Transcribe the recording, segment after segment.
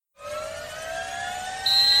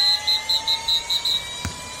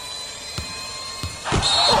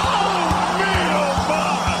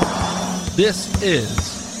This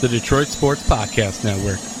is the Detroit Sports Podcast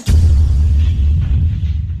Network.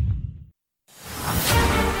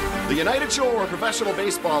 The United Shore Professional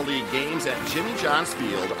Baseball League games at Jimmy John's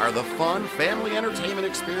Field are the fun family entertainment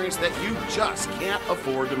experience that you just can't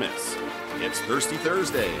afford to miss. It's Thirsty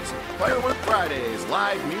Thursdays, Firework Fridays,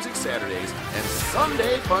 live music Saturdays, and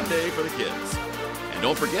Sunday Fun Day for the kids. And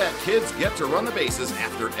don't forget, kids get to run the bases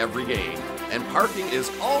after every game, and parking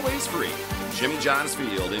is always free. Jimmy John's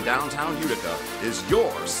Field in downtown Utica is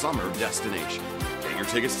your summer destination. Get your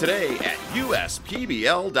tickets today at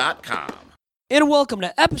uspbl.com. And welcome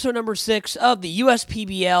to episode number 6 of the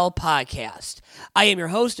USPBL podcast. I am your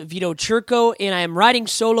host, Vito Churko, and I am riding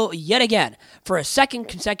solo yet again for a second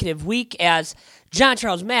consecutive week as John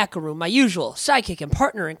Charles McElroy, my usual sidekick and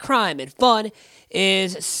partner in crime and fun,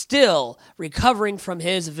 is still recovering from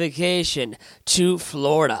his vacation to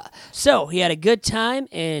Florida. So he had a good time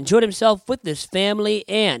and enjoyed himself with his family,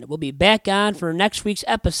 and will be back on for next week's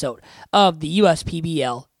episode of the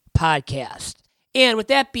USPBL podcast. And with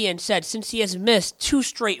that being said, since he has missed 2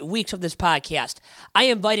 straight weeks of this podcast, I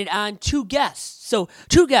invited on 2 guests. So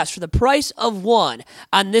 2 guests for the price of 1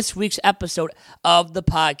 on this week's episode of the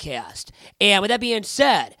podcast. And with that being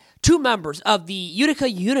said, 2 members of the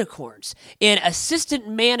Utica Unicorns and assistant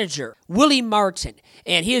manager Willie Martin.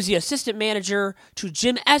 And he is the assistant manager to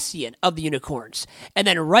Jim Essien of the Unicorns. And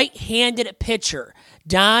then right-handed pitcher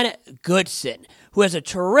Don Goodson, who has a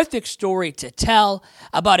terrific story to tell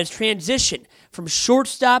about his transition from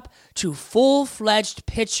shortstop to full-fledged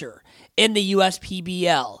pitcher in the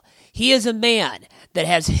USPBL. He is a man that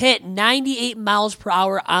has hit 98 miles per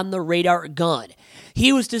hour on the radar gun.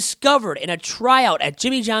 He was discovered in a tryout at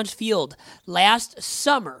Jimmy John's Field last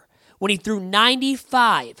summer when he threw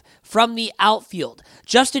 95 from the outfield.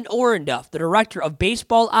 Justin Orenduff, the director of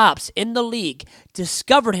baseball ops in the league,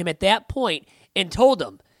 discovered him at that point and told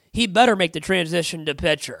him he better make the transition to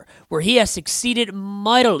pitcher, where he has succeeded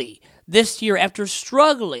mightily this year after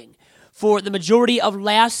struggling for the majority of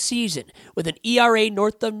last season with an ERA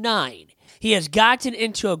north of 9. He has gotten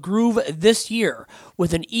into a groove this year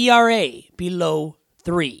with an ERA below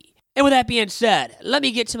 3. And with that being said, let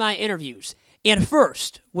me get to my interviews. And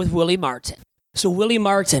first, with Willie Martin. So Willie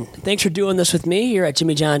Martin, thanks for doing this with me here at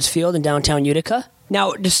Jimmy John's Field in downtown Utica.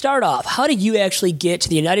 Now, to start off, how did you actually get to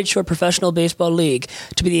the United Shore Professional Baseball League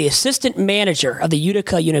to be the assistant manager of the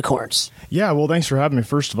Utica Unicorns? Yeah, well, thanks for having me,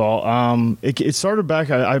 first of all. It started back,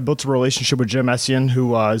 I built a relationship with Jim Essien,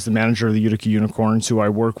 who is the manager of the Utica Unicorns, who I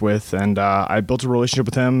work with, and I built a relationship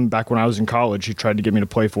with him back when I was in college. He tried to get me to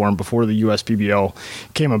play for him before the USPBL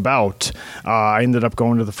came about. I ended up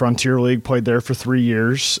going to the Frontier League, played there for 3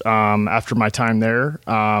 years. After my time there,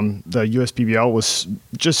 the USPBL was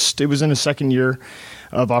it was in his second year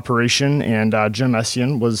of operation, and Jim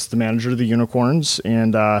Essien was the manager of the Unicorns,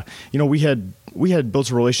 and we had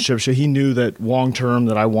built a relationship. So he knew that long term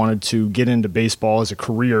that I wanted to get into baseball as a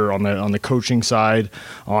career on the coaching side,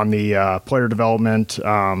 on the player development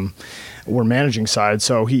or managing side.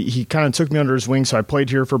 So he kind of took me under his wing. So I played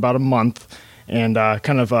here for about a month, and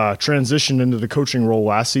transitioned into the coaching role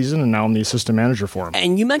last season, and now I'm the assistant manager for him.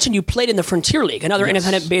 And you mentioned you played in the Frontier League, another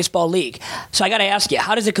independent baseball league. So I got to ask you,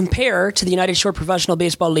 how does it compare to the United Shore Professional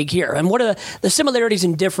Baseball League here? And what are the similarities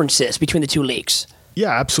and differences between the 2 leagues?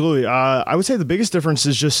 Yeah, absolutely. I would say the biggest difference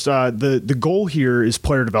is just the goal here is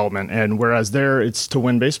player development, and whereas there it's to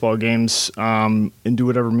win baseball games and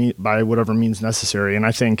do by whatever means necessary. And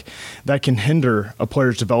I think that can hinder a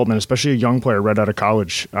player's development, especially a young player right out of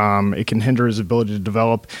college. It can hinder his ability to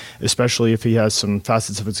develop, especially if he has some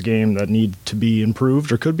facets of his game that need to be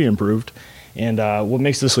improved or could be improved. And what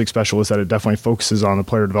makes this league special is that it definitely focuses on the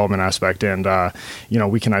player development aspect, and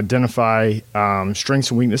we can identify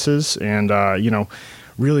strengths and weaknesses, and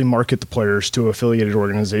really market the players to affiliated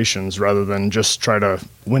organizations rather than just try to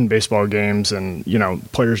win baseball games, and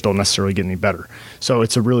players don't necessarily get any better. So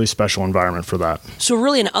it's a really special environment for that. So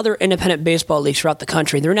really, in other independent baseball leagues throughout the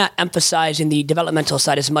country, they're not emphasizing the developmental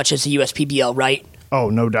side as much as the USPBL, right? Oh,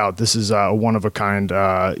 no doubt. This is a one-of-a-kind,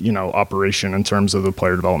 operation in terms of the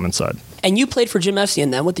player development side. And you played for Jim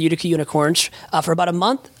Essien then with the Utica Unicorns for about a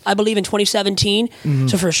month, I believe, in 2017. Mm-hmm.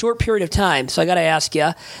 So for a short period of time. So I got to ask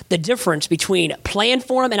you the difference between playing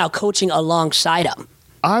for him and now coaching alongside him.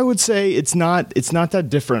 I would say it's not that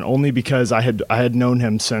different, only because I had known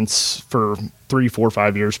him for 3, 4,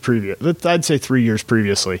 5 years previous. I'd say 3 years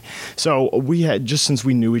previously. So we had, just since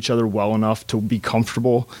we knew each other well enough to be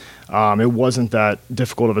comfortable, it wasn't that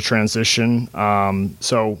difficult of a transition.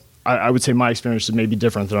 So I would say my experience is maybe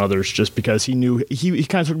different than others, just because he knew he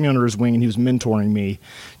kind of took me under his wing and he was mentoring me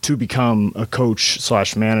to become a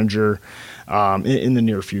coach/manager in the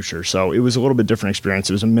near future. So it was a little bit different experience.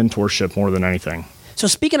 It was a mentorship more than anything. So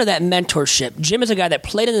speaking of that mentorship, Jim is a guy that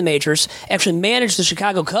played in the majors, actually managed the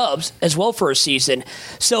Chicago Cubs as well for a season.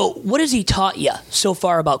 So what has he taught you so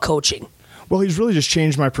far about coaching? Well, he's really just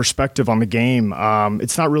changed my perspective on the game.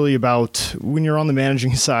 It's not really about, when you're on the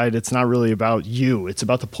managing side, it's not really about you. It's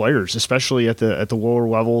about the players, especially at the lower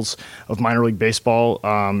levels of minor league baseball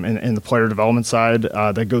and the player development side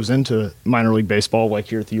that goes into minor league baseball, like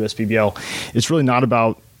here at the USPBL. It's really not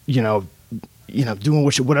about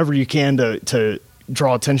doing whatever you can to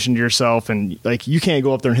draw attention to yourself, and like you can't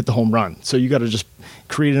go up there and hit the home run. So you got to just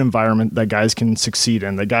create an environment that guys can succeed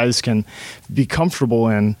in, that guys can be comfortable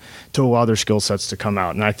in, to allow their skill sets to come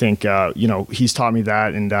out. And I think he's taught me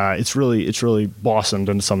that, and it's really blossomed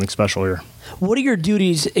into something special here. What do your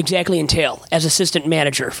duties exactly entail as assistant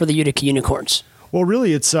manager for the Utica Unicorns? Well,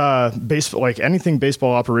 really, it's like anything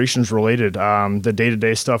baseball operations related. The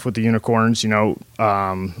day-to-day stuff with the Unicorns,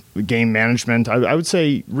 game management. I would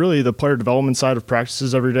say really the player development side of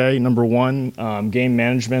practices every day. Number one, game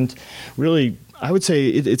management. Really, I would say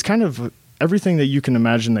it's kind of everything that you can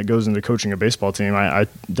imagine that goes into coaching a baseball team. I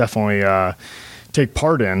definitely take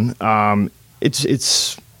part in.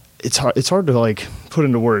 It's hard to like put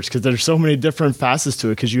into words because there's so many different facets to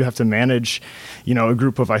it, because you have to manage, a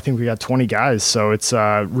group of, I think we got 20 guys. So it's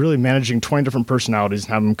really managing 20 different personalities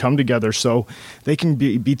and have them come together so they can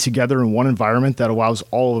be together in one environment that allows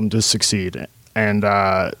all of them to succeed and,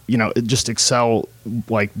 just excel,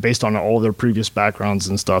 like based on all their previous backgrounds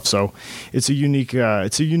and stuff. So it's a unique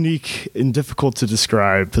and difficult to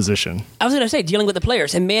describe position. I was going to say, dealing with the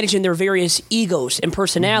players and managing their various egos and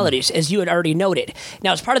personalities, as you had already noted.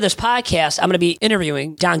 Now, as part of this podcast, I'm going to be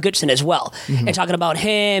interviewing Don Goodson as well, and talking about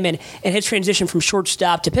him and his transition from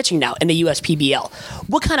shortstop to pitching now in the USPBL.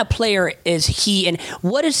 What kind of player is he, and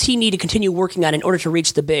what does he need to continue working on in order to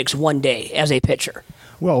reach the bigs one day as a pitcher?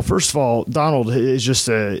 Well, first of all, Donald is just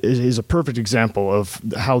is a perfect example of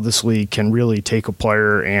how this league can really take a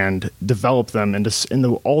player and develop them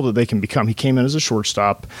into all that they can become. He came in as a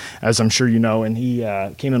shortstop, as I'm sure you know, and he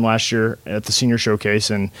came in last year at the senior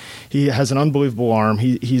showcase, and he has an unbelievable arm.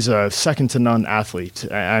 He's a second-to-none athlete.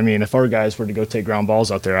 I mean, if our guys were to go take ground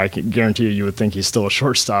balls out there, I can guarantee you would think he's still a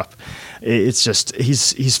shortstop. It's just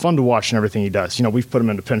he's fun to watch in everything he does. We've put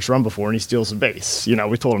him into pinch run before, and he steals a base.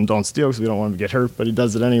 We told him don't steal because we don't want him to get hurt, but he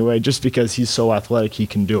does it anyway just because he's so athletic. He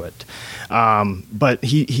can do it. But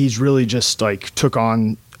he's really just like took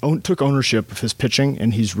ownership of his pitching,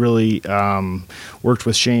 and he's really worked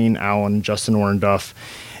with Shane Allen, Justin Orenduff,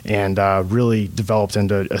 and really developed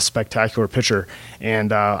into a spectacular pitcher.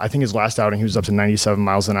 And I think his last outing, he was up to 97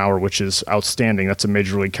 miles an hour, which is outstanding. That's a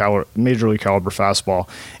major league caliber fastball.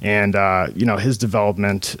 And his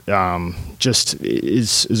development just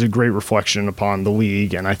is a great reflection upon the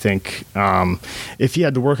league. And I think if he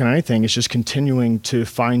had to work on anything, it's just continuing to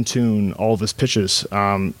fine tune all of his pitches.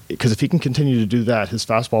 Because if he can continue to do that, his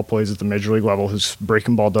fastball plays at the major league level, his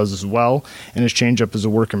breaking ball does as well, and his changeup is a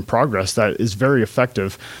work in progress that is very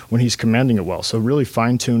effective when he's commanding it well. So really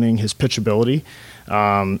fine-tuning his pitchability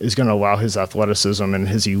is going to allow his athleticism and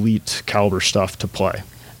his elite caliber stuff to play.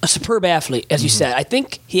 A superb athlete, as you said. I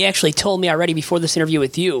think he actually told me already before this interview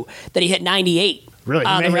with you that he hit 98 really?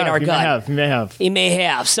 on the radar gun. He may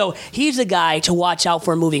have. So he's a guy to watch out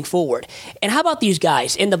for moving forward. And how about these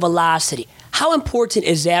guys in the velocity? How important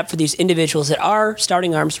is that for these individuals that are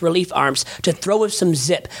starting arms, relief arms, to throw with some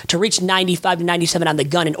zip, to reach 95 to 97 on the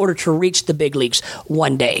gun in order to reach the big leagues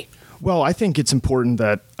one day? Well, I think it's important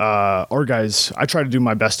that our guys, I try to do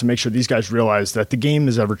my best to make sure these guys realize that the game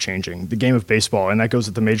is ever changing, the game of baseball, and that goes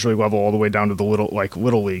at the major league level all the way down to the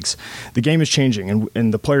little leagues. The game is changing,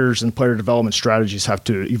 and the players and player development strategies have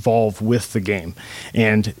to evolve with the game.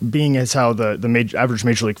 And being as how the average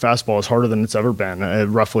major league fastball is harder than it's ever been,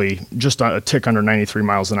 roughly just a tick under 93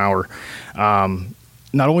 miles an hour,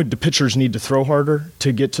 not only do pitchers need to throw harder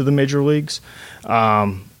to get to the major leagues,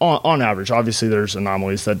 on average, obviously there's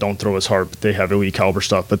anomalies that don't throw as hard, but they have elite caliber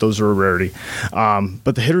stuff, but those are a rarity.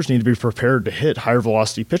 But the hitters need to be prepared to hit higher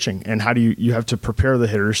velocity pitching. And how do you have to prepare the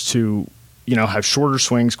hitters to, have shorter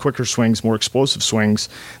swings, quicker swings, more explosive swings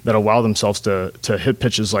that allow themselves to hit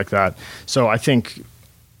pitches like that. So I think,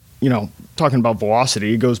 talking about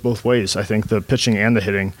velocity, it goes both ways. I think the pitching and the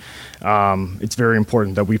hitting, it's very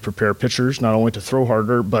important that we prepare pitchers not only to throw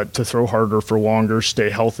harder, but to throw harder for longer, stay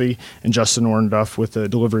healthy. And Justin Orenduff with the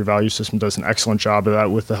delivery value system does an excellent job of that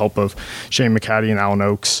with the help of Shane McCaddy and Alan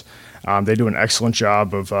Oakes. They do an excellent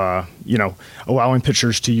job of, allowing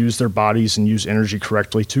pitchers to use their bodies and use energy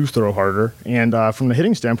correctly to throw harder. And from the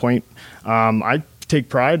hitting standpoint, I take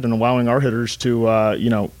pride in allowing our hitters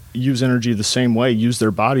to, use energy the same way, use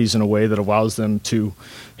their bodies in a way that allows them to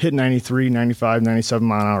hit 93, 95, 97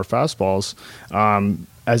 mile an hour fastballs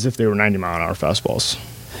as if they were 90 mile an hour fastballs.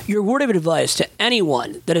 Your word of advice to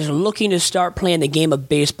anyone that is looking to start playing the game of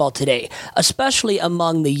baseball today, especially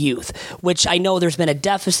among the youth, which I know there's been a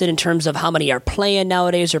deficit in terms of how many are playing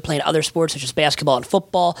nowadays. They're playing other sports such as basketball and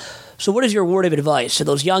football. So what is your word of advice to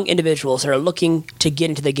those young individuals that are looking to get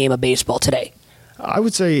into the game of baseball today? I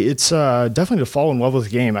would say it's definitely to fall in love with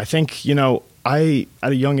the game. I think, at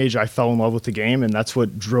a young age, I fell in love with the game, and that's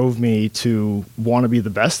what drove me to want to be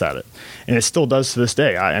the best at it. And it still does to this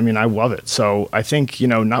day. I love it. So I think,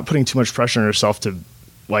 not putting too much pressure on yourself to,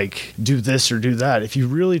 do this or do that. If you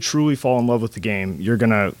really, truly fall in love with the game, you're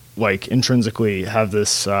going to, intrinsically have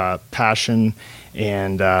this passion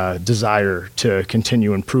and desire to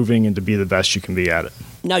continue improving and to be the best you can be at it.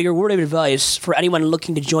 Now, your word of advice for anyone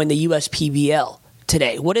looking to join the USPBL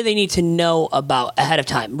today, what do they need to know about ahead of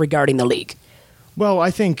time regarding the league? Well, I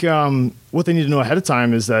think what they need to know ahead of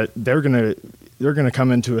time is that they're going to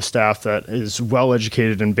come into a staff that is well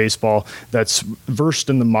educated in baseball, that's versed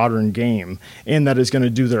in the modern game, and that is going to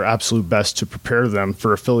do their absolute best to prepare them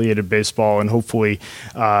for affiliated baseball and hopefully,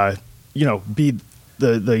 be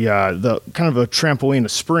the kind of a trampoline, a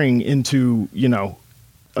spring into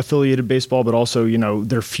affiliated baseball, but also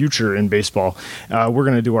their future in baseball. We're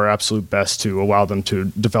going to do our absolute best to allow them to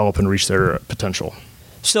develop and reach their potential.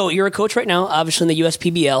 So you're a coach right now, obviously in the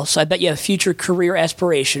USPBL, so I bet you have future career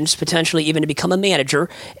aspirations, potentially even to become a manager,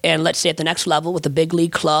 and let's say at the next level with a big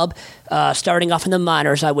league club, starting off in the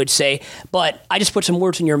minors, I would say. But I just put some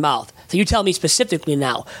words in your mouth. So you tell me specifically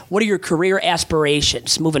now, what are your career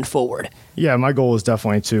aspirations moving forward? Yeah, my goal is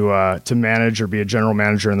definitely to manage or be a general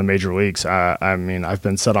manager in the major leagues. I've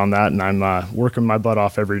been set on that, and I'm working my butt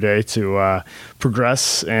off every day to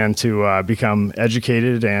progress and to become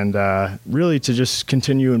educated and really to just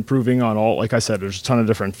continue improving on all. Like I said, there's a ton of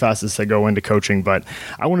different facets that go into coaching, but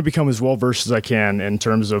I want to become as well versed as I can in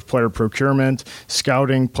terms of player procurement,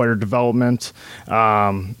 scouting, player development,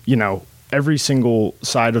 every single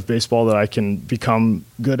side of baseball that I can become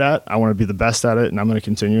good at. I want to be the best at it, and I'm going to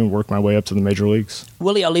continue and work my way up to the major leagues.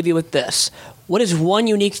 Willie, I'll leave you with this. What is one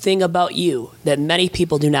unique thing about you that many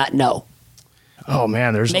people do not know? Oh,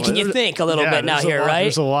 man. There's making you think a little bit now here, right?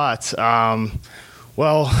 There's a lot.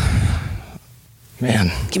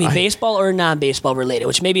 Man. Can be baseball or non-baseball related,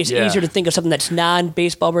 which maybe it's easier to think of something that's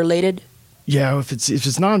non-baseball related. Yeah, if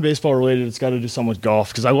it's non-baseball related, it's got to do something with golf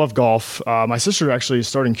because I love golf. My sister actually is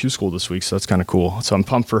starting Q school this week, so that's kind of cool. So I'm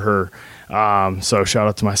pumped for her. So shout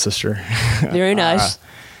out to my sister. Very nice.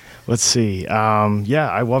 Let's see.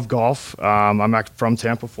 I love golf. I'm from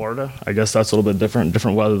Tampa, Florida. I guess that's a little bit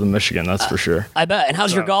different weather than Michigan, that's for sure. I bet. And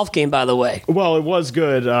how's your golf game, by the way? Well, it was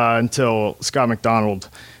good until Scott McDonald.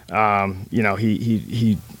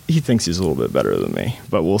 He thinks he's a little bit better than me,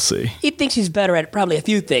 but we'll see. He thinks he's better at probably a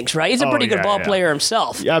few things, right? He's a pretty good ball player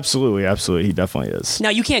himself. Yeah, absolutely. He definitely is. Now,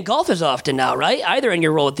 you can't golf as often now, right? Either in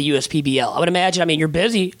your role at the USPBL. I would imagine, you're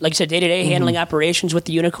busy, like you said, day-to-day handling operations with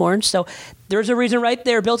the Unicorns. So there's a reason right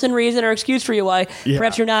there, built-in reason or excuse for you why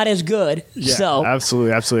perhaps you're not as good. Yeah, so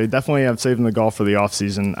absolutely. Definitely I'm saving the golf for the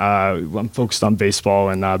off-season. I'm focused on baseball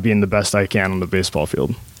and being the best I can on the baseball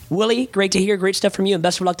field. Willie, great to hear. Great stuff from you, and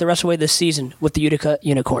best of luck the rest of the way this season with the Utica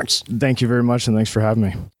Unicorns. Thank you very much, and thanks for having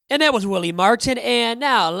me. And that was Willie Martin, and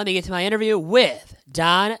now let me get to my interview with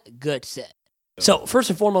Don Goodson. So, first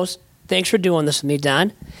and foremost, thanks for doing this with me, Don.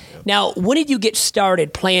 Yep. Now, when did you get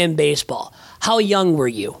started playing baseball? How young were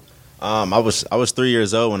you? I was 3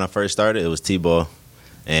 years old when I first started. It was T-ball.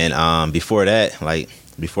 And before that,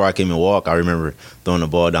 before I came and walk, I remember throwing the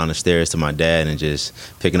ball down the stairs to my dad and just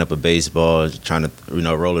picking up a baseball, trying to,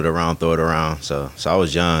 roll it around, throw it around. So I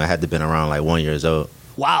was young. I had to have been around 1 year old.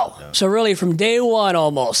 Wow. Yeah. So really from day one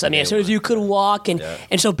almost. As soon as you could walk. And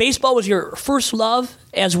so baseball was your first love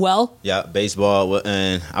as well? Yeah, baseball.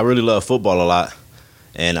 And I really love football a lot.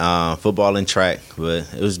 And football and track.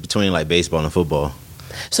 But it was between baseball and football.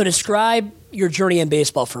 So describe your journey in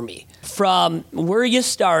baseball for me. From where you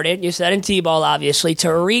started, you said in T-ball obviously,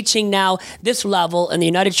 to reaching now this level in the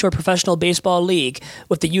United Shore Professional Baseball League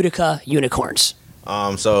with the Utica Unicorns.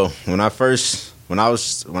 So when I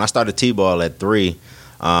started T-ball at 3,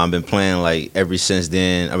 I've been playing ever since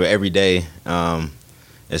then, every day.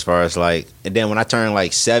 As far as and then when I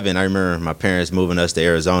turned 7, I remember my parents moving us to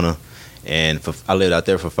Arizona, and I lived out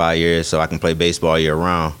there for 5 years, so I can play baseball year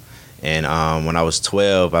round. And when I was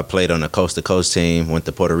 12, I played on the coast-to-coast team, went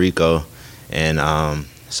to Puerto Rico, and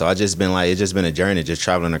So it's just been a journey, just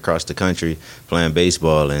traveling across the country, playing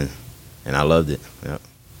baseball, and I loved it. Yep.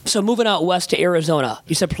 So moving out west to Arizona,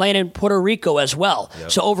 you said playing in Puerto Rico as well,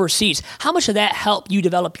 Yep. so overseas. How much of that helped you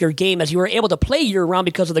develop your game as you were able to play year-round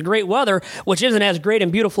because of the great weather, which isn't as great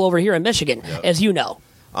and beautiful over here in Michigan, as you know?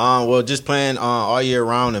 Well, just playing all year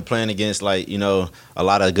round and playing against, like, you know, a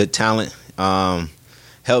lot of good talent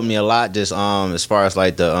helped me a lot, just as far as,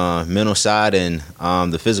 like, the mental side and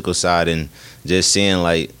the physical side, and just seeing,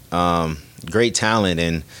 like, great talent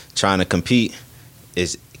and trying to compete.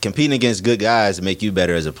 Competing against good guys make you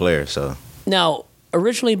better as a player. So Now,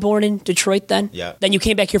 originally born in Detroit then? Yeah. Then you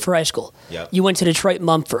came back here for high school. Yeah. You went to Detroit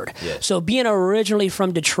Mumford. Yes. So being originally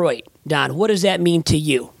from Detroit, Don, what does that mean to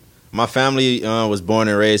you? my family was born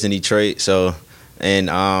and raised in Detroit, so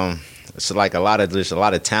it's like a lot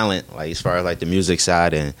of talent, like as far as like the music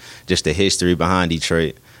side and just the history behind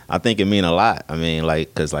Detroit. I think it mean a lot. I mean,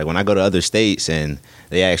 like, cause like when I go to other states and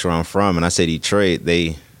they ask where I'm from and I say Detroit,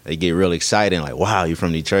 they get real excited, like, wow, you're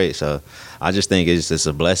from Detroit. So I just think it's just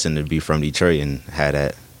a blessing to be from Detroit and have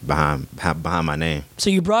that behind my name. So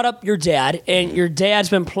you brought up your dad, and your dad's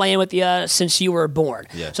been playing with you since you were born.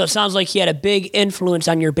 Yeah. So it sounds like he had a big influence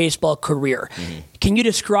on your baseball career. Mm-hmm. Can you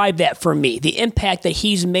describe that for me, the impact that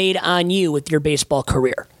he's made on you with your baseball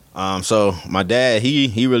career? So my dad,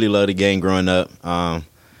 he really loved the game growing up,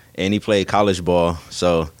 and he played college ball.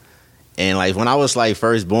 So, and like when I was like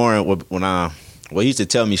first born, he used to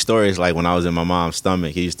tell me stories like when I was in my mom's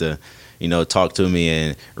stomach. He used to, talk to me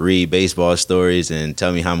and read baseball stories and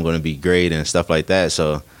tell me how I'm going to be great and stuff like that.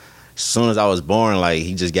 So as soon as I was born, like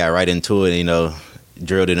he just got right into it,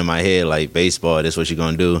 drilled it in my head, like baseball, this is what you're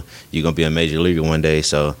going to do. You're going to be a major leaguer one day.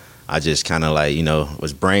 So I just kind of like,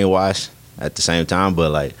 was brainwashed at the same time,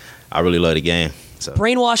 but like I really love the game. So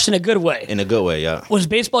Brainwashed in a good way. in a good way, yeah. Was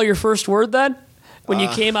baseball your first word then? When you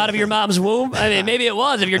came out of your mom's womb? I mean, maybe it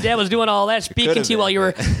was if your dad was doing all that speaking could've to you while been. you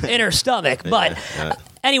were in her stomach. But yeah.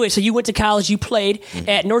 Anyway, so you went to college, you played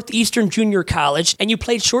at Northeastern Junior College, and you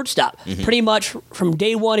played shortstop pretty much from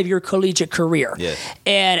day one of your collegiate career. Yes.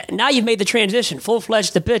 And now you've made the transition,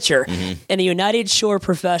 full-fledged to pitcher in the United Shore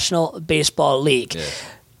Professional Baseball League. Yes.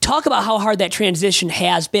 Talk about how hard that transition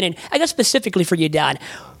has been, and I guess specifically for you, Don,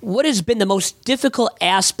 what has been the most difficult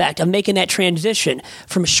aspect of making that transition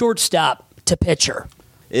from shortstop to pitcher?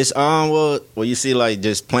 It's well you see, like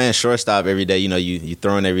just playing shortstop every day, you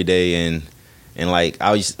throwing every day, and like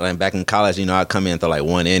I was like back in college, I'd come in and throw like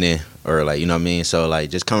one inning or like, you know what I mean? So like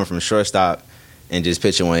just coming from shortstop and just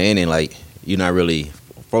pitching one inning, like you're not really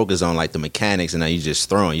focused on like the mechanics, and then you just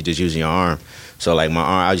throwing, you just using your arm. So like my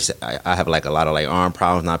arm, I have like a lot of like arm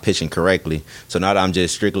problems, not pitching correctly. So now that I'm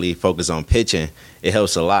just strictly focused on pitching, it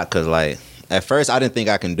helps a lot, because like at first I didn't think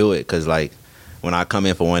I can do it, because like when I come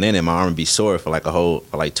in for one inning, my arm would be sore for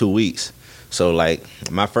like 2 weeks. So like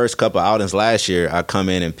my first couple outings last year, I come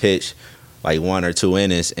in and pitch like 1 or 2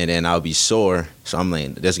 innings, and then I'll be sore. So I'm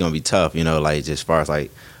like, that's gonna be tough, like just as far as like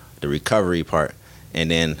the recovery part. And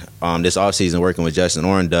then this offseason, working with Justin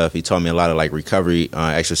Orenduff, he taught me a lot of like recovery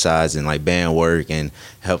exercise and like band work, and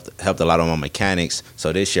helped a lot on my mechanics.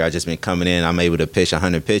 So this year I just been coming in, I'm able to pitch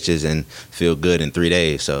 100 pitches and feel good in 3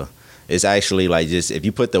 days. So it's actually like, just if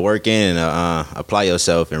you put the work in and apply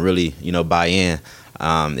yourself and really buy in,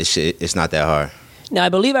 it's not that hard. Now, I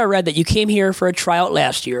believe I read that you came here for a tryout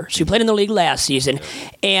last year. So you played in the league last season,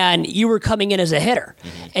 and you were coming in as a hitter.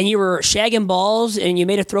 And you were shagging balls, and you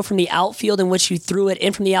made a throw from the outfield in which you threw it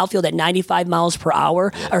in from the outfield at 95 miles per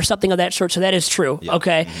hour or something of that sort. So that is true,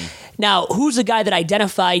 okay? Now, who's the guy that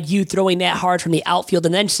identified you throwing that hard from the outfield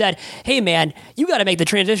and then said, hey, man, you got to make the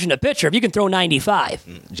transition to pitcher if you can throw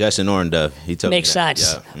 95? Justin Orenduff, he told Makes me that.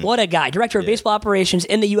 sense. Yeah. What a guy. Director of Baseball Operations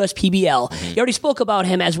in the USPBL. You already spoke about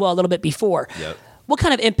him as well a little bit before. Yep. What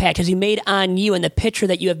kind of impact has he made on you and the pitcher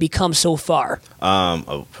that you have become so far?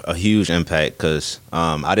 A huge impact, because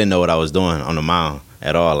I didn't know what I was doing on the mound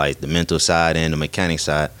at all, like the mental side and the mechanic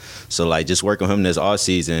side. So like just working with him this off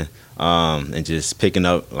season, and just picking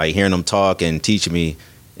up, like hearing him talk and teaching me,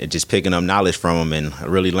 and just picking up knowledge from him, and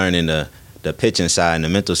really learning the pitching side and the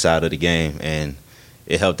mental side of the game, and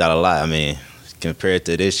it helped out a lot. I mean, compared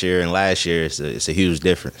to this year and last year, it's a huge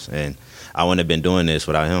difference, and I wouldn't have been doing this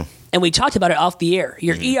without him. And we talked about it off the air.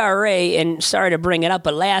 Your ERA, and sorry to bring it up,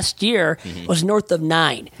 but last year was north of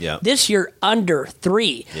 9. Yeah. This year, under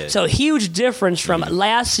 3. Yeah. So huge difference from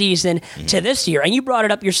last season to this year. And you brought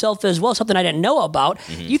it up yourself as well, something I didn't know about.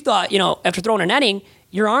 You thought, after throwing an inning,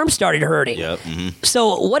 your arm started hurting. Yep.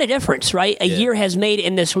 So what a difference, right? A year has made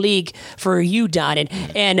in this league for you, Don.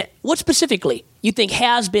 And what specifically you think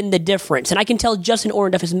has been the difference? And I can tell Justin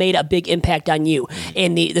Orenduff has made a big impact on you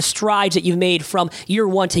and the strides that you've made from year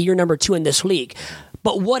 1 to year number 2 in this league.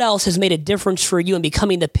 But what else has made a difference for you in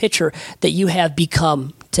becoming the pitcher that you have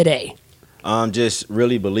become today? Just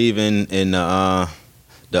really believing in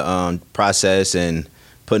the process and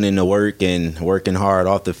putting in the work and working hard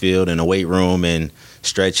off the field in the weight room and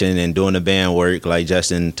stretching and doing the band work like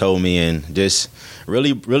Justin told me, and just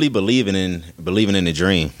really believing in the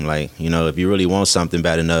dream. Like, you know, if you really want something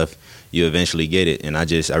bad enough, you eventually get it. And I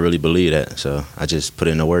really believe that. So I just put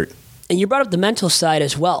in the work. And you brought up the mental side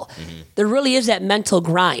as well. Mm-hmm. There really is that mental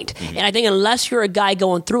grind. Mm-hmm. And I think unless you're a guy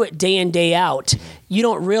going through it day in, day out, you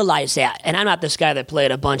don't realize that. And I'm not this guy that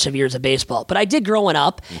played a bunch of years of baseball, but I did growing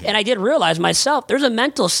up, and I did realize myself, there's a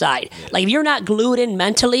mental side. Yeah. Like if you're not glued in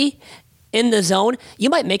mentally in the zone, you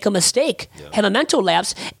might make a mistake, have a mental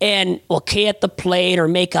lapse, and K at the plate or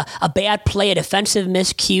make a bad play, a defensive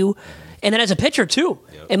miscue. And then as a pitcher, too,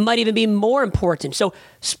 it might even be more important. So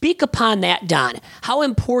speak upon that, Don. How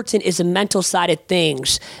important is the mental side of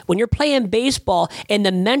things when you're playing baseball, and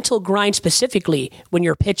the mental grind specifically when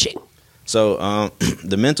you're pitching? So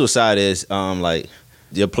the mental side is like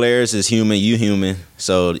your players is human, you human,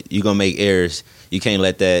 so you're going to make errors. You can't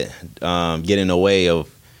let that get in the way of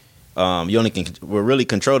we're really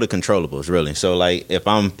control the controllables, really. So, like, if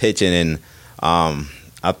I'm pitching and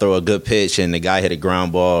I throw a good pitch and the guy hit a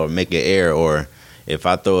ground ball or make an error, or if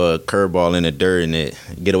I throw a curveball in the dirt and it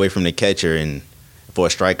get away from the catcher and for a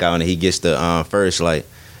strikeout and he gets the first, like,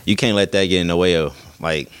 you can't let that get in the way of,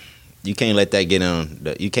 like, you can't let that get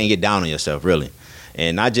you can't get down on yourself, really.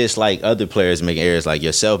 And not just like other players making errors, like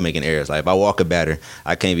yourself making errors. Like if I walk a batter,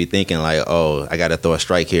 I can't be thinking like, oh, I got to throw a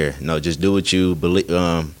strike here. No, just do what you believe.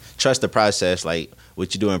 Trust the process, like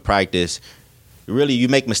what you do in practice. Really, you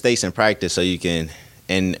make mistakes in practice so you can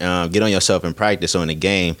get on yourself in practice. So in the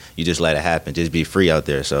game, you just let it happen. Just be free out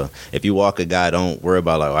there. So if you walk a guy, don't worry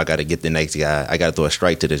about like, oh, I got to get the next guy. I got to throw a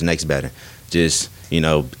strike to this next batter. Just,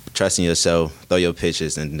 trusting yourself, throw your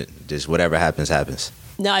pitches, and just whatever happens, happens.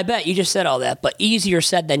 Now, I bet you just said all that, but easier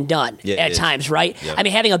said than done at times, right? Yep. I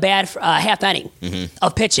mean, having a bad half inning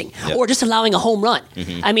of pitching or just allowing a home run.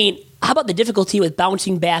 I mean, how about the difficulty with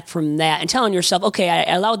bouncing back from that and telling yourself, okay,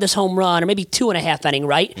 I allowed this home run or maybe 2.5 inning,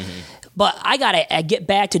 right? But I got to get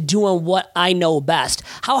back to doing what I know best.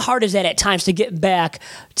 How hard is that at times to get back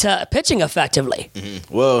to pitching effectively?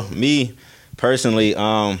 Well, me personally,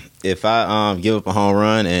 if I give up a home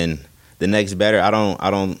run and the next batter,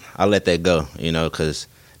 I let that go, because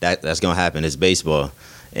that's gonna happen. It's baseball,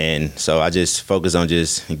 and so I just focus on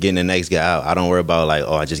just getting the next guy out. I don't worry about like,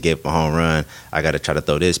 oh, I just gave up a home run. I got to try to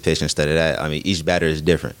throw this pitch instead of that. I mean, each batter is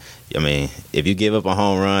different. I mean, if you give up a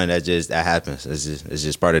home run, that happens. It's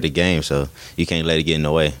just part of the game. So you can't let it get in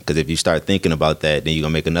the way, because if you start thinking about that, then you're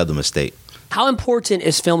gonna make another mistake. How important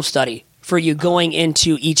is film study for you going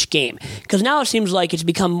into each game? Because now it seems like it's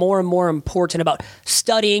become more and more important about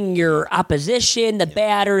studying your opposition, the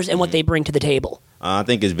batters, and what they bring to the table. I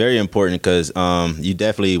think it's very important because you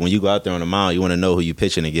definitely, when you go out there on the mound, you want to know who you're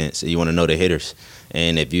pitching against. You want to know the hitters.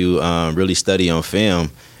 And if you really study on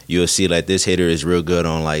film, you'll see like this hitter is real good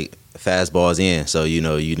on like fastballs in. So,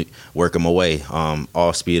 you work him away,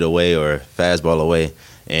 off speed away or fastball away.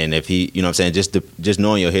 And if he, what I'm saying, just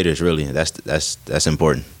knowing your hitters, really, that's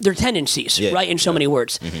important. Their tendencies, right, in so many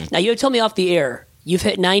words. Now, you told me off the air, you've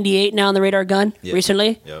hit 98 now on the radar gun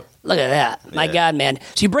recently? Yep. Look at that. My God, man.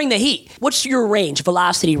 So you bring the heat. What's your range,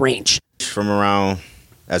 velocity range? From around,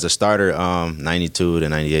 as a starter, 92 to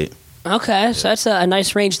 98. Okay, so that's a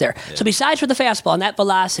nice range there. Yeah. So besides for the fastball and that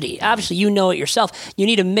velocity, obviously you know it yourself, you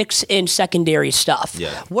need to mix in secondary stuff.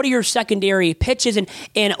 Yeah. What are your secondary pitches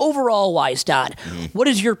and overall-wise, Don, what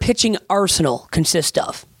does your pitching arsenal consist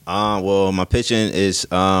of? Well, my pitching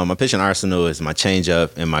arsenal is my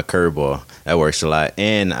changeup and my curveball. That works a lot.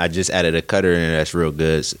 And I just added a cutter in there that's real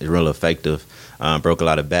good. It's real effective. Broke a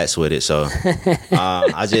lot of bats with it. So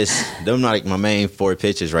them like my main 4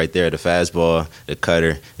 pitches right there: the fastball, the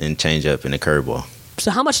cutter, and changeup, and the curveball.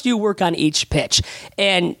 So how much do you work on each pitch?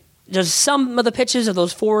 And does some of the pitches of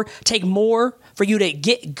those 4 take more for you to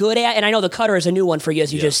get good at? And I know the cutter is a new one for you,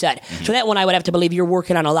 as you just said. So that one I would have to believe you're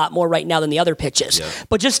working on a lot more right now than the other pitches. Yeah.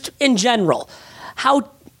 But just in general, how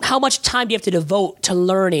much time do you have to devote to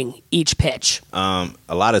learning each pitch? A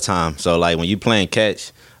lot of time. So like when you playing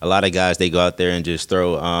catch, a lot of guys, they go out there and just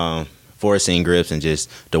throw 4-seam grips and just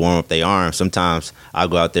to warm up their arms. Sometimes I'll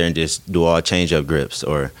go out there and just do all change-up grips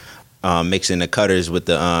or mixing the cutters with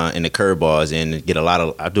the and the curveballs and get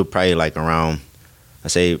I do probably like around, I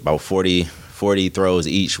say about 40 throws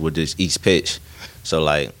each with just each pitch. So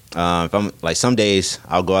like if I'm like some days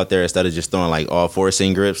I'll go out there instead of just throwing like all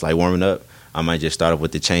 4-seam grips, like warming up, I might just start off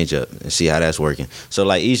with the changeup and see how that's working. So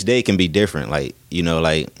like each day can be different. Like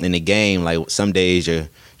like in the game, like some days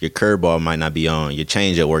you're your curveball might not be on, your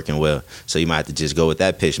changeup working well. So you might have to just go with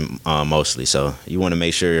that pitch mostly. So you want to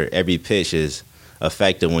make sure every pitch is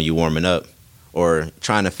effective when you're warming up, or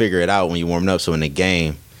trying to figure it out when you're warming up. So in the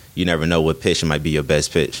game, you never know what pitch might be your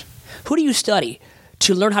best pitch. Who do you study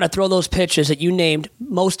to learn how to throw those pitches that you named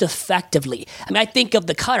most effectively? I mean, I think of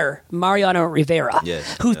the cutter, Mariano Rivera,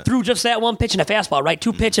 who threw just that one pitch in a fastball, right?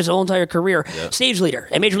 Two pitches the whole entire career. Saves leader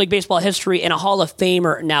in Major League Baseball history and a Hall of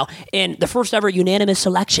Famer now. And the first ever unanimous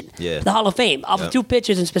selection, the Hall of Fame, off of two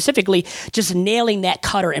pitches and specifically just nailing that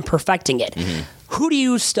cutter and perfecting it. Who do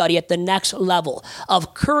you study at the next level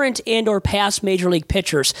of current and or past Major League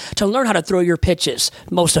pitchers to learn how to throw your pitches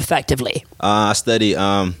most effectively? I study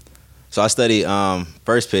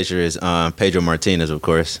first pitcher is Pedro Martinez, of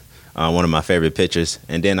course, one of my favorite pitchers.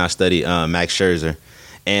 And then I study Max Scherzer.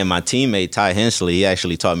 And my teammate, Ty Hensley, he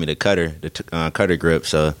actually taught me the cutter grip.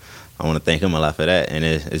 So I want to thank him a lot for that. And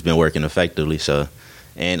it's been working effectively. So,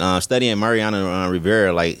 and studying Mariano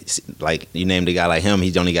Rivera, like you named a guy like him,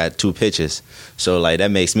 he's only got 2 pitches. So like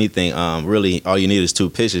that makes me think really all you need is 2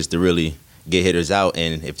 pitches to really get hitters out.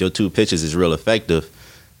 And if your 2 pitches is real effective,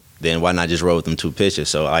 then why not just roll with them 2 pitches?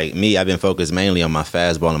 So like me, I've been focused mainly on my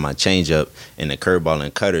fastball and my changeup, and the curveball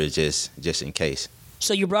and cutter is just in case.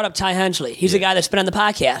 So you brought up Ty Hensley. He's a guy that's been on the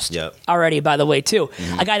podcast already, by the way, too.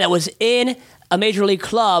 A guy that was in a Major League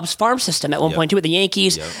club's farm system at one point, too, with the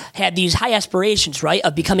Yankees, had these high aspirations, right,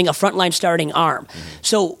 of becoming a frontline starting arm.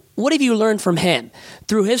 So what have you learned from him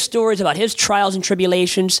through his stories about his trials and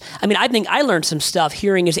tribulations? I mean, I think I learned some stuff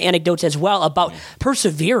hearing his anecdotes as well about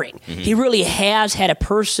persevering. He really has had to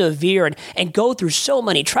persevere and go through so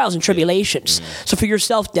many trials and tribulations. So for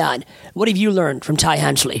yourself, Don, what have you learned from Ty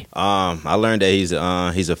Hensley? I learned that he's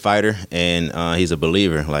a fighter and he's a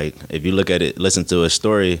believer. Like if you look at it, listen to his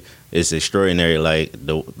story, it's extraordinary. Like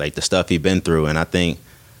the stuff he's been through, and I think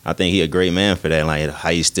he's a great man for that. Like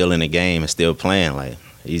how he's still in the game and still playing. Like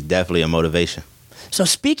he's definitely a motivation. So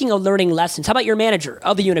speaking of learning lessons, how about your manager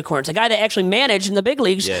of the Unicorns, a guy that actually managed in the big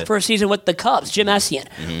leagues for a season with the Cubs, Jim Essien?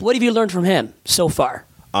 What have you learned from him so far?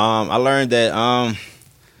 I learned that. I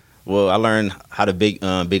learned how the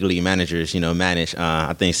big league managers, manage.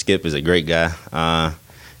 I think Skip is a great guy.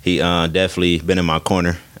 He definitely been in my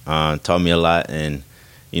corner, taught me a lot, and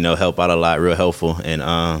help out a lot, real helpful. And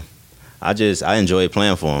I enjoy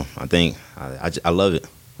playing for him. I think I love it.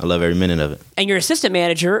 I love every minute of it. And your assistant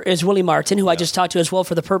manager is Willie Martin, who I just talked to as well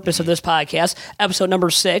for the purpose of this podcast, episode number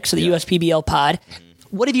 6 of the USPBL pod.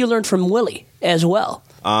 What have you learned from Willie as well?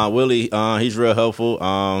 Willie, he's real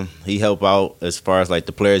helpful. He help out as far as like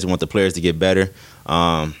the players. He want the players to get better.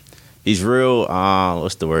 He's real.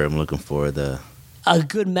 What's the word I'm looking for? A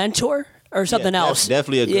good mentor or something else.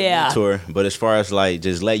 Definitely a good mentor. But as far as like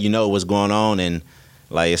just let you know what's going on, and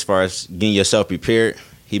like as far as getting yourself prepared,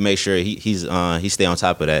 he makes sure he stay on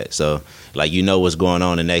top of that. So like what's going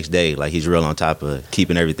on the next day. Like he's real on top of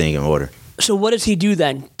keeping everything in order. So what does he do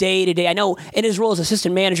then, day to day? I know in his role as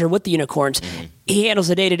assistant manager with the Unicorns, he handles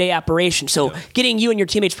the day-to-day operation. So getting you and your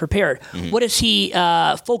teammates prepared, what does he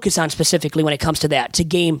focus on specifically when it comes to that, to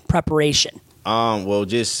game preparation?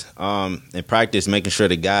 Just in practice, making sure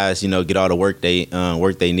the guys, get all the work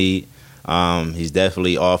they need. He's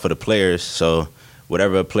definitely all for the players. So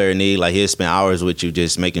whatever a player need, like he'll spend hours with you,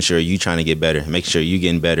 just making sure you trying to get better, make sure you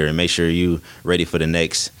getting better, and make sure you ready for the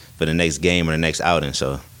next game or the next outing.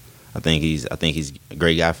 So I think he's a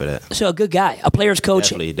great guy for that. So a good guy, a player's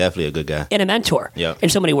coach. Definitely a good guy. And a mentor, in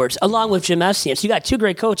so many words, along with Jim Essien. So you got 2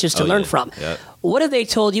 great coaches to learn from. Yep. What have they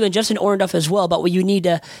told you, and Justin Orndorff as well, about what you need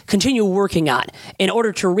to continue working on in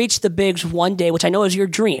order to reach the bigs one day, which I know is your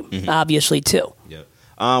dream, obviously, too? Yep.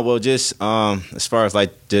 As far as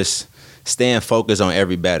like just staying focused on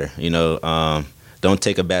every batter, don't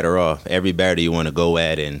take a batter off. Every batter you want to go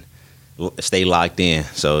at and stay locked in.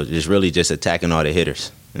 So just really just attacking all the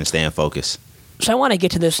hitters and staying focused. So I want to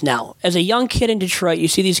get to this now. As a young kid in Detroit, you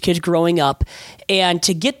see these kids growing up, and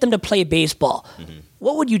to get them to play baseball,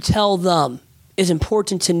 what would you tell them is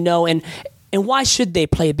important to know, and why should they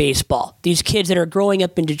play baseball, these kids that are growing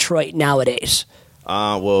up in Detroit nowadays?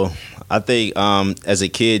 I think as a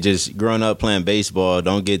kid, just growing up playing baseball,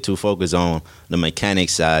 don't get too focused on the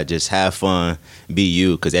mechanics side. Just have fun, be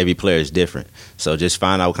you, because every player is different. So just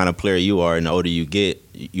find out what kind of player you are, and the older you get,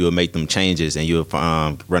 you will make them changes, and you'll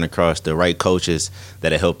run across the right coaches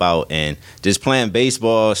that'll help out. And just playing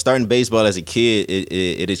baseball, starting baseball as a kid,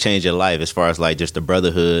 it'll change your life as far as like just the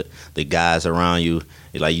brotherhood, the guys around you.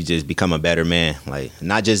 Like you just become a better man. Like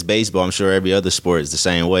not just baseball, I'm sure every other sport is the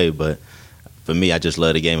same way, but for me, I just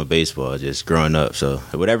love the game of baseball, just growing up. So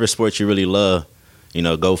whatever sport you really love,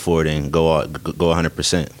 go for it and go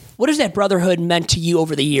 100%. What has that brotherhood meant to you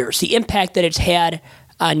over the years? The impact that it's had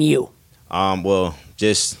on you? Well,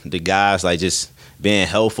 just the guys, like just being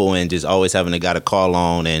helpful and just always having a guy to call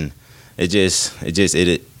on, and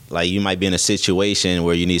it like you might be in a situation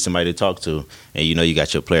where you need somebody to talk to, and you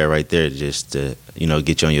got your player right there just to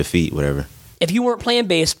get you on your feet, whatever. If you weren't playing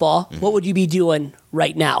baseball, what would you be doing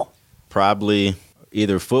right now? Probably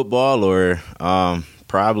either football or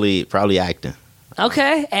probably acting.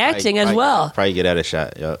 Okay, acting as well. Probably get at a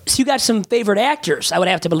shot. Yep. So you got some favorite actors, I would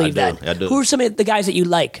have to believe that. I do. Who are some of the guys that you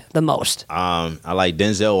like the most? I like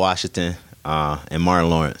Denzel Washington and Martin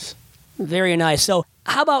Lawrence. Very nice. So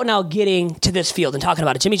how about now getting to this field and talking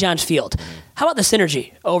about it, Jimmy John's Field. How about the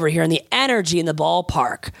synergy over here and the energy in the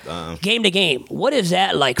ballpark, game to game? What is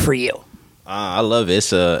that like for you? I love it. It's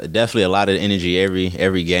definitely a lot of energy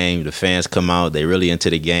every game. The fans come out. They really into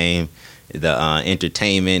the game. The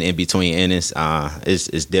entertainment in between innings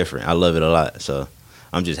is different. I love it a lot. So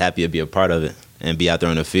I'm just happy to be a part of it and be out there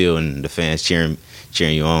on the field and the fans cheering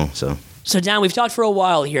you on. So Don, we've talked for a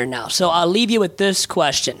while here now, so I'll leave you with this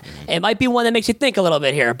question. It might be one that makes you think a little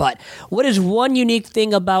bit here, but what is one unique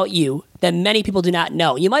thing about you that many people do not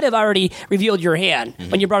know? You might have already revealed your hand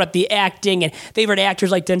when you brought up the acting and favorite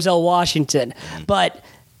actors like Denzel Washington, but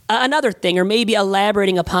another thing, or maybe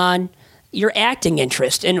elaborating upon your acting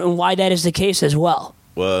interest and why that is the case as well.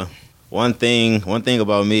 Well, one thing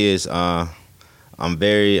about me is I'm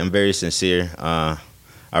very sincere.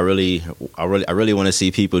 I really want to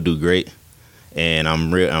see people do great, and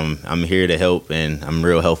I'm here to help, and I'm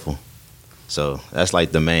real helpful. So that's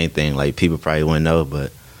like the main thing. Like people probably wouldn't know,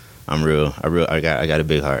 but I got a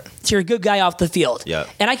big heart. So you're a good guy off the field. Yeah.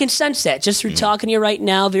 And I can sense that just through talking to you right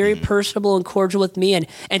now. Very personable and cordial with me, and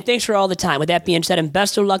thanks for all the time. With that being said, and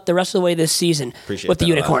best of luck the rest of the way this season with the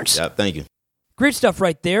Unicorns. Yeah, thank you. Great stuff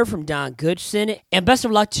right there from Don Goodson, and best of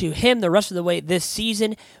luck to him the rest of the way this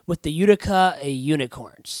season with the Utica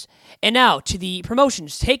Unicorns. And now to the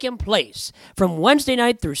promotions taking place from Wednesday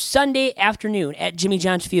night through Sunday afternoon at Jimmy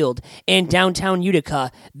John's Field in downtown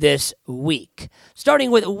Utica this week. Starting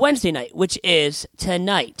with Wednesday night, which is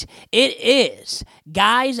tonight. It is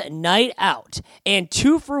Guys Night Out and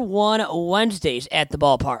 2-for-1 Wednesdays at the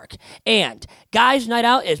ballpark. And Guys Night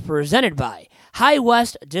Out is presented by High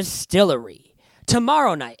West Distillery.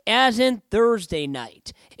 Tomorrow night, as in Thursday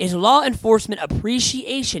night, is Law Enforcement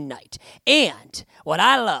Appreciation Night. And what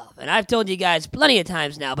I love, and I've told you guys plenty of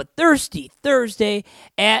times now, but Thirsty Thursday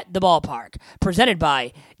at the ballpark, presented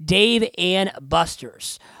by Dave and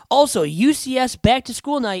Buster's. Also, UCS Back to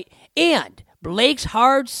School Night and Blake's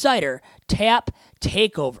Hard Cider Tap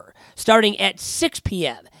Takeover, starting at 6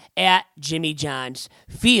 p.m. at Jimmy John's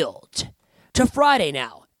Field. To Friday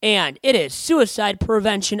now. And it is Suicide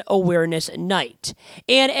Prevention Awareness Night.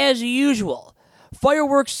 And as usual,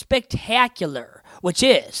 Fireworks Spectacular, which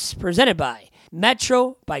is presented by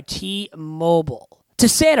Metro by T-Mobile. To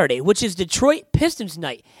Saturday, which is Detroit Pistons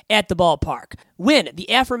Night at the ballpark, when the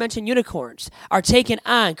aforementioned Unicorns are taking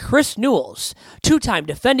on Chris Newell's two-time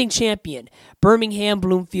defending champion Birmingham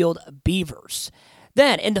Bloomfield Beavers.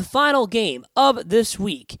 Then, in the final game of this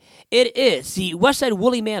week, it is the Westside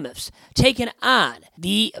Woolly Mammoths taking on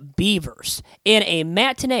the Beavers in a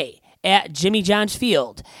matinee at Jimmy John's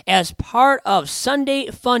Field as part of Sunday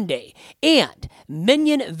Fun Day and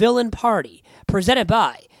Minion Villain Party presented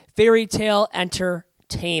by Fairy Tale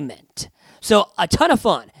Entertainment. So, a ton of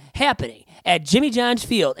fun happening at Jimmy John's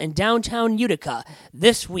Field in downtown Utica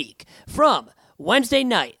this week from Wednesday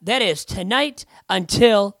night, that is tonight,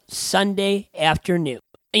 until Sunday afternoon.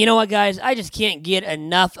 And you know what, guys? I just can't get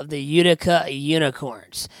enough of the Utica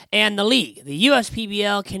Unicorns. And the league, the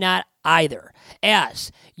USPBL, cannot either,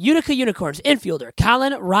 as Utica Unicorns infielder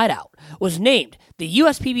Colin Rideout was named the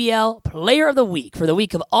USPBL Player of the Week for the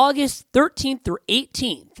week of August 13th through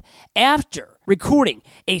 18th after recording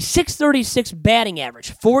a .636 batting average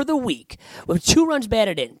for the week with 2 runs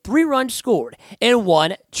batted in, 3 runs scored, and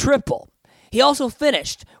 1 triple. He also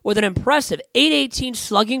finished with an impressive .818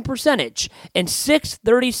 slugging percentage and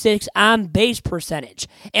 .636 on-base percentage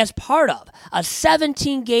as part of a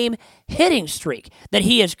 17-game hitting streak that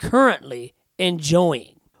he is currently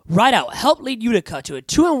enjoying. Rideout helped lead Utica to a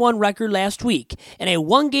 2-1 record last week and a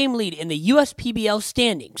 1-game lead in the USPBL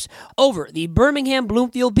standings over the Birmingham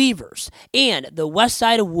Bloomfield Beavers and the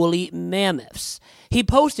Westside Woolly Mammoths. He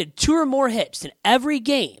posted 2 or more hits in every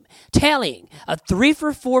game, tallying a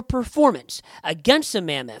 3-for-4 performance against the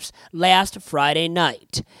Mammoths last Friday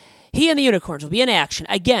night. He and the Unicorns will be in action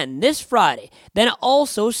again this Friday, then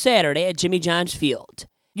also Saturday at Jimmy John's Field.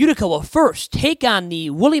 Utica will first take on the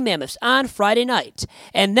Woolly Mammoths on Friday night,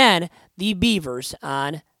 and then the Beavers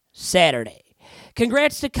on Saturday.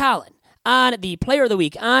 Congrats to Colin on the Player of the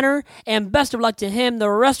Week honor, and best of luck to him the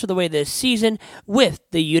rest of the way this season with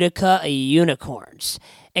the Utica Unicorns.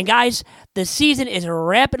 And guys, the season is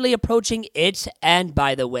rapidly approaching its end,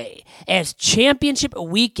 by the way, as championship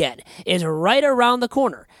weekend is right around the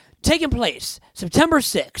corner, taking place September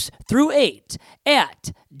 6th through 8th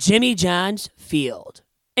at Jimmy John's Field.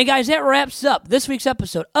 And guys, that wraps up this week's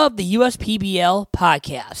episode of the USPBL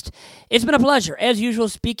podcast. It's been a pleasure, as usual,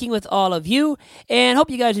 speaking with all of you, and hope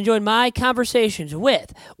you guys enjoyed my conversations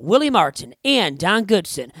with Willie Martin and Don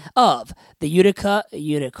Goodson of the Utica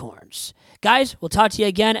Unicorns. Guys, we'll talk to you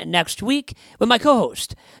again next week when my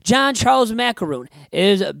co-host, John Charles Macaroon,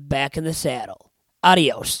 is back in the saddle.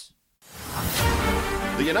 Adios.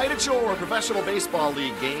 The United Shore Professional Baseball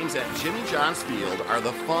League games at Jimmy John's Field are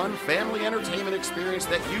the fun family entertainment experience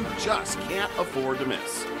that you just can't afford to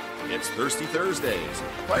miss. It's Thirsty Thursdays,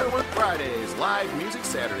 Firework Fridays, live music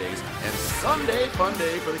Saturdays, and Sunday Fun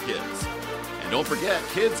Day for the kids. And don't forget,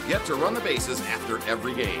 kids get to run the bases after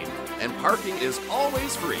every game, and parking is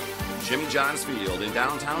always free. Jimmy John's Field in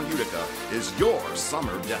downtown Utica is your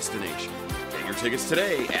summer destination. Get your tickets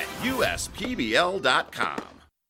today at USPBL.com.